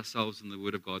saturated ourselves in the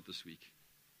word of God this week?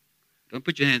 Don't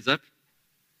put your hands up.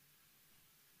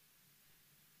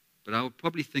 But I would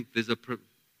probably think there's a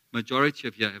majority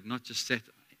of you have not just sat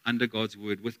under God's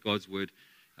word, with God's word,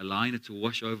 allowing it to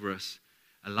wash over us,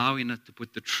 allowing it to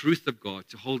put the truth of God,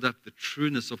 to hold up the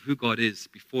trueness of who God is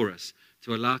before us,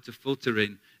 to allow it to filter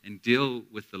in and deal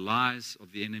with the lies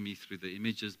of the enemy through the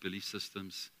images, belief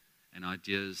systems, and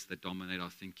ideas that dominate our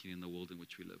thinking in the world in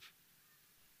which we live.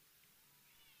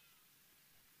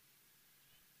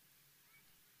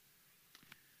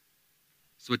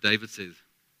 That's what David says.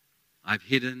 I've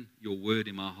hidden your word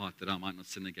in my heart that I might not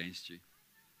sin against you.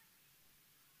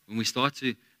 When we start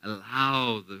to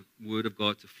allow the word of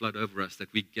God to flood over us,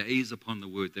 that we gaze upon the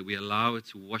word, that we allow it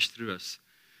to wash through us,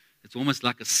 it's almost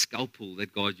like a scalpel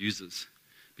that God uses.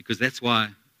 Because that's why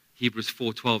Hebrews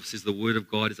 4:12 says the word of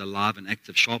God is alive and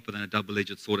active, sharper than a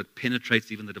double-edged sword. It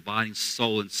penetrates even the dividing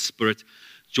soul and spirit,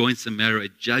 joints and marrow.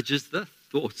 It judges the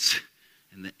thoughts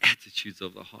and the attitudes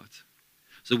of the heart.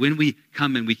 So when we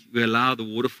come and we allow the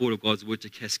waterfall of God's word to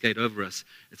cascade over us,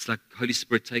 it's like Holy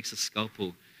Spirit takes a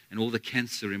scalpel and all the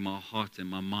cancer in my heart and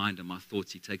my mind and my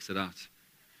thoughts, He takes it out.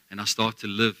 And I start to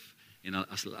live in a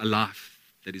life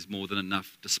that is more than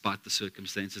enough despite the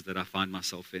circumstances that I find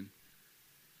myself in.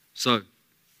 So,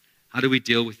 how do we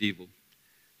deal with evil?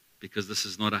 Because this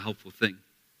is not a helpful thing.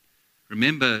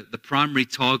 Remember, the primary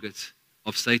target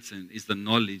of Satan is the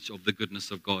knowledge of the goodness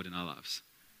of God in our lives.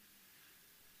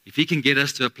 If he can get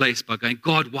us to a place by going,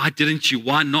 God, why didn't you?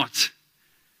 Why not?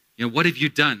 What have you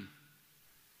done?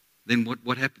 Then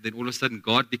what happened? Then all of a sudden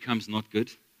God becomes not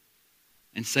good.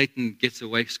 and Satan gets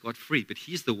away scot-free. But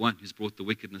he's the one who's brought the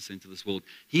wickedness into this world.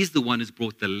 He's the one who's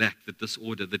brought the lack, the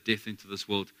disorder, the death into this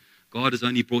world. God has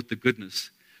only brought the goodness.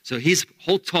 So his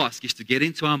whole task is to get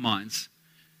into our minds.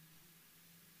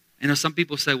 And some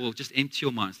people say, well, just empty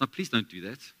your minds. No, please don't do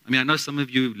that. I mean, I know some of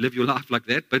you live your life like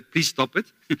that, but please stop it.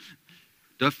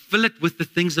 Don't fill it with the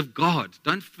things of God.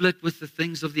 Don't fill it with the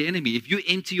things of the enemy. If you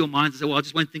empty your mind and say, well, I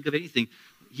just won't think of anything,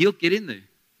 he'll get in there.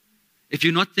 If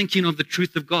you're not thinking of the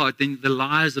truth of God, then the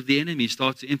lies of the enemy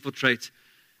start to infiltrate.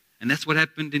 And that's what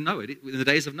happened in Noah, in the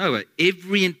days of Noah.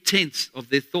 Every intent of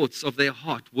their thoughts, of their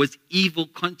heart, was evil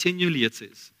continually, it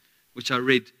says, which I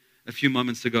read a few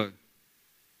moments ago.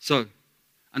 So,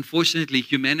 unfortunately,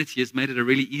 humanity has made it a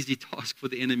really easy task for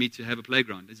the enemy to have a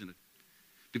playground, isn't it?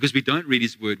 Because we don't read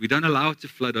his word. We don't allow it to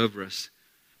flood over us.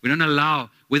 We don't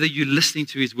allow, whether you're listening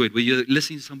to his word, whether you're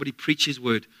listening to somebody preach his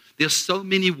word, there are so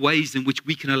many ways in which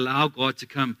we can allow God to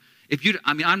come.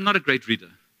 I'm not a great reader.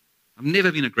 I've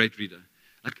never been a great reader.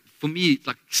 Like, for me, it's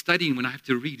like studying when I have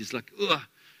to read. It's like, ugh.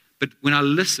 But when I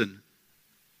listen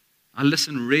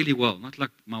really well. Not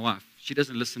like my wife. She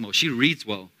doesn't listen well. She reads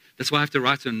well. That's why I have to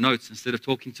write her notes instead of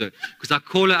talking to her. Because I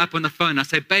call her up on the phone. I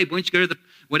say, babe, why don't you go to the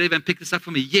whatever and pick this up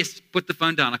for me? Yes, put the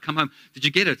phone down. I come home. Did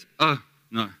you get it? Oh,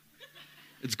 no.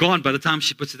 It's gone by the time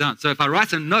she puts it down. So if I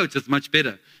write a note, it's much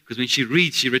better. Because when she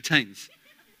reads, she retains.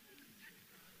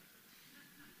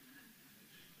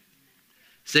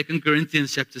 2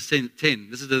 Corinthians chapter 10.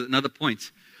 This is another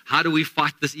point. How do we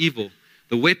fight this evil?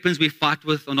 The weapons we fight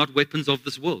with are not weapons of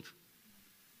this world.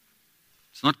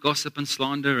 It's not gossip and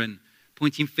slander and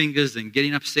pointing fingers and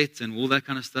getting upset and all that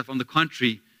kind of stuff. On the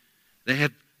contrary, they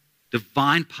have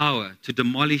divine power to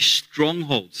demolish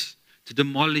strongholds, to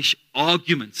demolish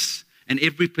arguments and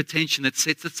every pretension that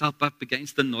sets itself up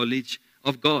against the knowledge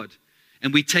of God.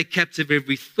 And we take captive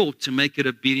every thought to make it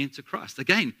obedient to Christ.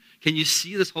 Again, can you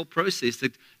see this whole process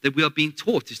that we are being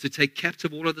taught is to take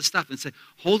captive all of the stuff and say,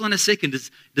 hold on a second,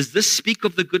 does this speak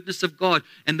of the goodness of God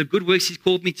and the good works he's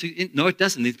called me to? No, it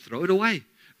doesn't. Then throw it away.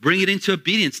 Bring it into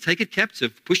obedience. Take it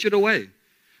captive. Push it away.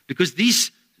 Because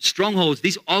these strongholds,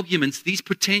 these arguments, these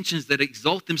pretensions that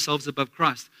exalt themselves above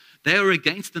Christ, they are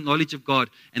against the knowledge of God.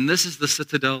 And this is the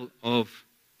citadel of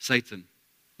Satan.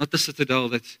 Not the citadel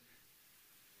that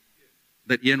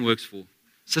Ian works for.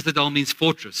 Citadel means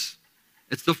fortress.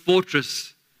 It's the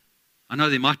fortress. I know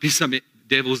there might be some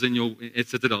devils in your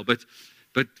citadel, but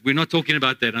we're not talking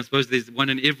about that. I suppose there's one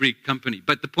in every company.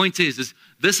 But the point is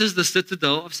this is the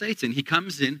citadel of Satan. He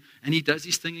comes in and he does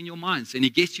his thing in your minds. And he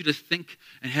gets you to think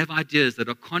and have ideas that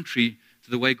are contrary to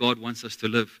the way God wants us to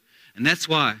live. And that's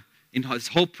why in this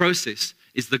whole process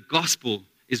is the gospel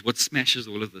is what smashes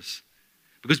all of this.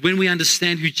 Because when we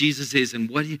understand who Jesus is and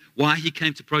why he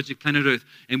came to Project Planet Earth,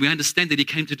 and we understand that he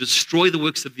came to destroy the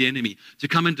works of the enemy, to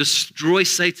come and destroy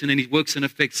Satan and his works and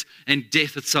effects and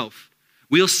death itself,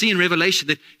 we'll see in Revelation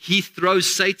that he throws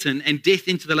Satan and death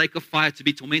into the lake of fire to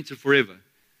be tormented forever.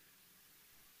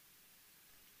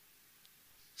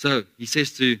 So he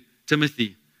says to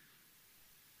Timothy,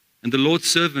 and the Lord's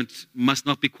servant must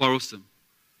not be quarrelsome,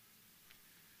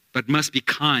 but must be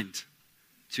kind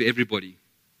to everybody,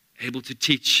 able to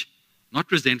teach,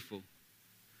 not resentful.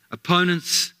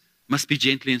 Opponents must be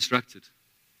gently instructed.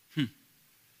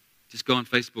 Just go on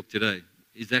Facebook today.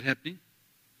 Is that happening?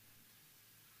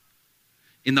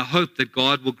 In the hope that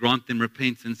God will grant them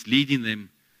repentance, leading them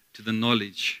to the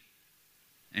knowledge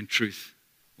and truth,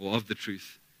 or of the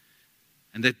truth.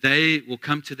 And that they will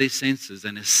come to their senses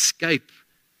and escape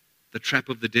the trap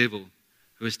of the devil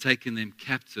who has taken them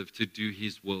captive to do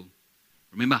his will.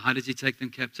 Remember, how does he take them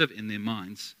captive? In their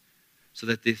minds, so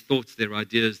that their thoughts, their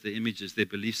ideas, their images, their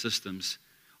belief systems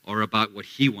are about what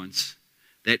he wants.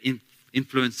 That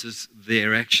influences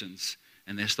their actions,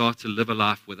 and they start to live a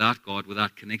life without God,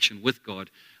 without connection with God,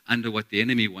 under what the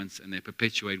enemy wants, and they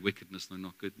perpetuate wickedness and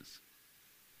not goodness.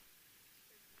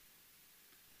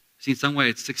 See, in some way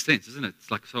it's sixth sense, isn't it?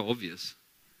 It's like so obvious.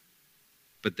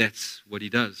 But that's what he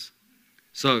does.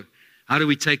 So, how do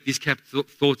we take these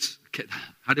thoughts,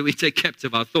 how do we take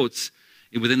captive our thoughts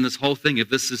within this whole thing, if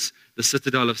this is the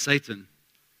citadel of Satan?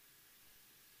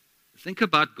 Think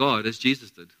about God as Jesus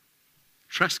did.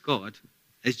 Trust God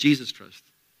as Jesus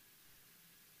trusts.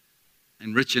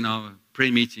 And Rich in our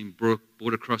prayer meeting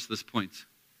brought across this point,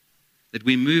 that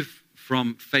we move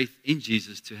from faith in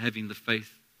Jesus to having the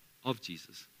faith of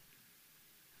Jesus.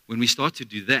 When we start to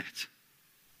do that,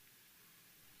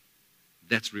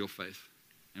 that's real faith.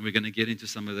 And we're going to get into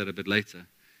some of that a bit later.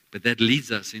 But that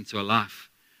leads us into a life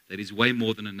that is way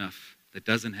more than enough, that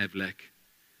doesn't have lack.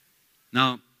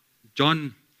 Now,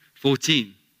 John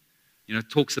 14,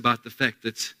 talks about the fact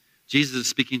that Jesus is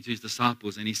speaking to his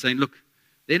disciples and he's saying, look,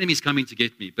 The enemy's coming to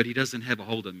get me, but he doesn't have a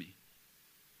hold on me.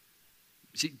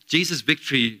 See, Jesus'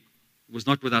 victory was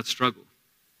not without struggle.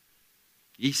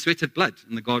 He sweated blood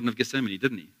in the Garden of Gethsemane,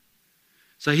 didn't he?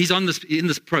 So he's in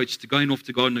this approach to going off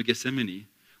to Garden of Gethsemane.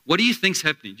 What do you think's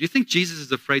happening? Do you think Jesus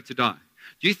is afraid to die?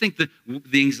 Do you think that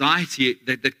the anxiety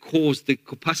that caused the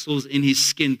corpuscles in his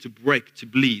skin to break, to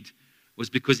bleed, was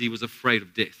because he was afraid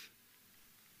of death?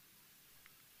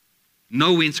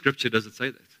 Nowhere in Scripture does it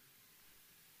say that.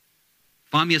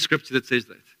 Find me a Scripture that says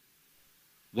that.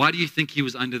 Why do you think he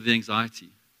was under the anxiety?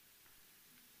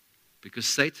 Because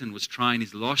Satan was trying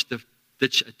his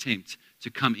last-ditch attempt to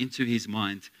come into his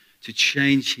mind, to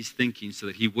change his thinking so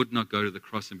that he would not go to the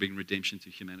cross and bring redemption to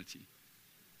humanity.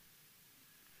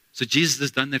 So Jesus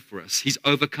has done that for us. He's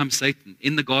overcome Satan.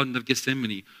 In the Garden of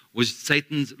Gethsemane was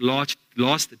Satan's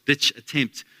last-ditch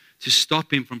attempt to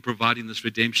stop him from providing this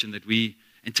redemption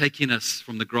and taking us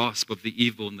from the grasp of the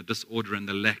evil and the disorder and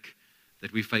the lack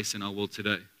that we face in our world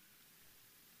today.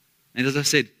 And as I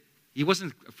said, he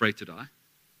wasn't afraid to die.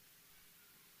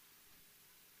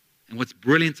 And what's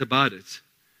brilliant about it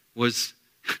was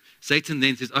Satan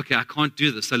then says, okay, I can't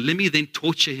do this. So let me then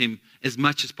torture him as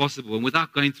much as possible. And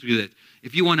without going through that,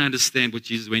 if you want to understand what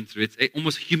Jesus went through, it's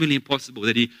almost humanly impossible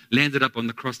that he landed up on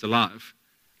the cross alive.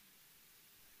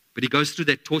 But he goes through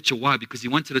that torture. Why? Because he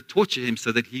wanted to torture him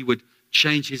so that he would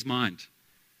change his mind,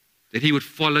 that he would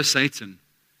follow Satan.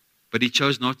 But he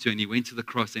chose not to, and he went to the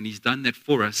cross, and he's done that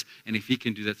for us. And if he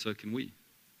can do that, so can we.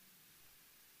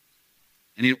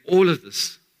 And in all of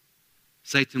this,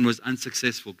 Satan was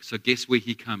unsuccessful. So guess where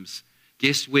he comes?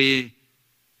 Guess where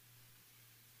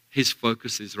his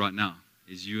focus is right now?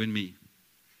 Is you and me.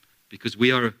 Because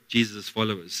we are Jesus'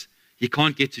 followers. He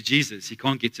can't get to Jesus. He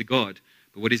can't get to God.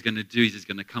 But what he's going to do is he's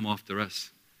going to come after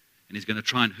us. And he's going to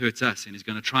try and hurt us. And he's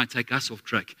going to try and take us off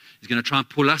track. He's going to try and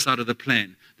pull us out of the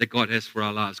plan that God has for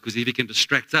our lives. Because if he can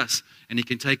distract us and he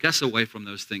can take us away from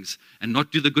those things and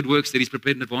not do the good works that he's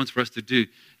prepared in advance for us to do,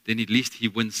 then at least he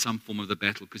wins some form of the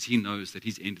battle because he knows that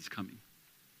his end is coming.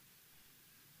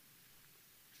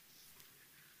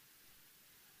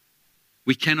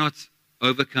 We cannot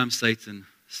overcome Satan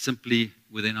simply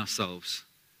within ourselves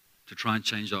to try and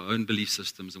change our own belief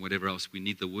systems and whatever else. We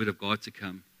need the Word of God to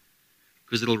come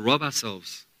because it'll rob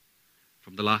ourselves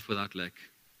from the life without lack,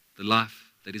 the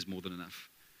life that is more than enough.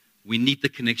 We need the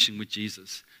connection with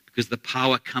Jesus because the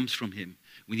power comes from him.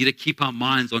 We need to keep our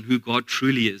minds on who God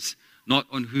truly is, not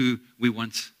on who we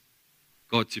want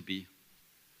God to be.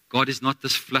 God is not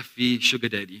this fluffy sugar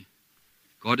daddy.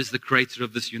 God is the creator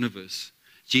of this universe.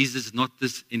 Jesus is not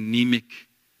this anemic,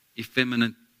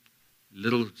 effeminate,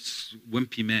 little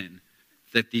wimpy man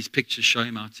that these pictures show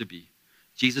him out to be.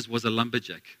 Jesus was a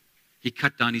lumberjack. He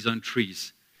cut down his own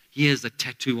trees. He has a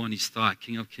tattoo on his thigh,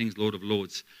 King of Kings, Lord of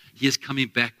Lords. He is coming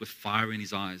back with fire in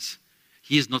his eyes.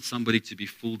 He is not somebody to be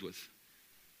fooled with.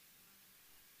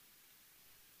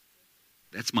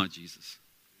 That's my Jesus.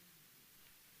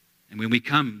 And when we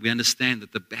come, we understand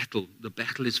that the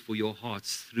battle is for your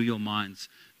hearts, through your minds,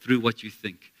 through what you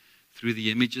think, through the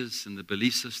images and the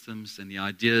belief systems and the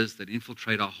ideas that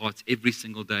infiltrate our hearts every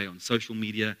single day on social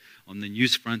media, on the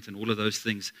news front and all of those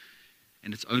things.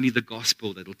 And it's only the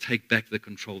gospel that will take back the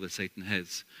control that Satan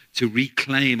has to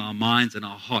reclaim our minds and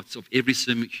our hearts of every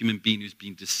human being who's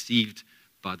been deceived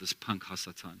by this punk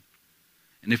Hasatan.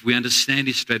 And if we understand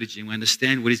his strategy and we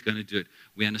understand what he's going to do,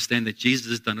 we understand that Jesus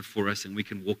has done it for us and we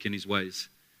can walk in his ways.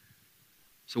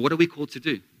 So what are we called to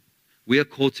do? We are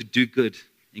called to do good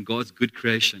in God's good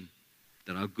creation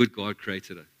that our good God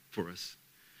created for us.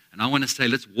 And I want to say,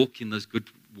 let's walk in those good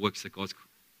works that God's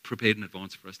prepared in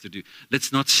advance for us to do.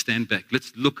 Let's not stand back.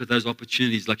 Let's look at those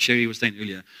opportunities, like Sherry was saying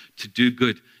earlier, to do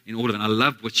good in all of it. And I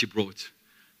loved what she brought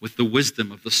with the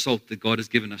wisdom of the salt that God has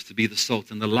given us to be the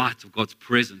salt and the light of God's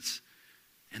presence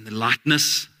and the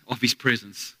lightness of his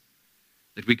presence.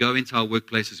 That we go into our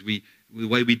workplaces, the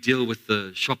way we deal with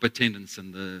the shop attendants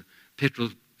and the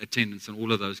petrol attendants and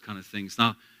all of those kind of things.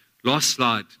 Now, last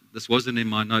slide, this wasn't in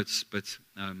my notes, but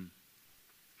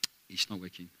it's not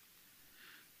working,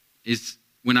 is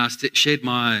when I shared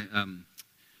my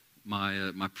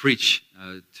preach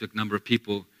to a number of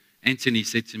people, Anthony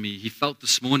said to me, he felt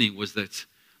this morning was that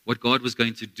what God was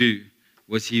going to do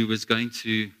was he was going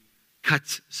to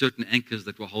cut certain anchors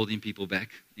that were holding people back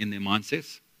in their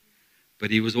mindsets,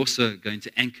 but he was also going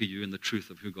to anchor you in the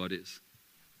truth of who God is.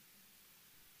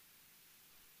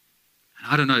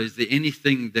 And I don't know, is there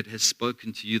anything that has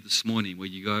spoken to you this morning where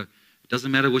you go, it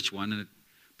doesn't matter which one,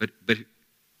 but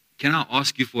can I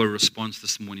ask you for a response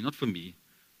this morning? Not for me.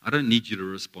 I don't need you to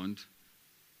respond.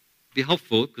 Be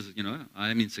helpful because, I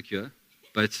am insecure,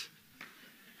 but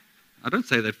I don't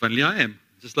say that funnily. I am,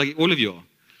 just like all of you are.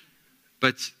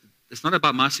 But it's not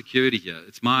about my security here.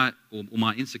 It's my or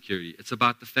my insecurity. It's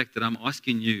about the fact that I'm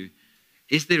asking you,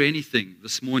 is there anything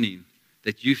this morning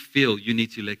that you feel you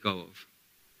need to let go of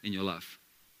in your life?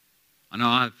 I know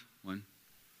I have one.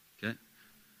 Okay?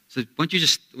 So why don't you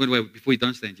just, wait, before you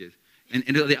don't stand yet.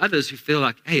 And there are others who feel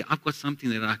like, hey, I've got something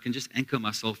that I can just anchor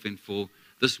myself in for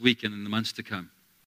this week and in the months to come.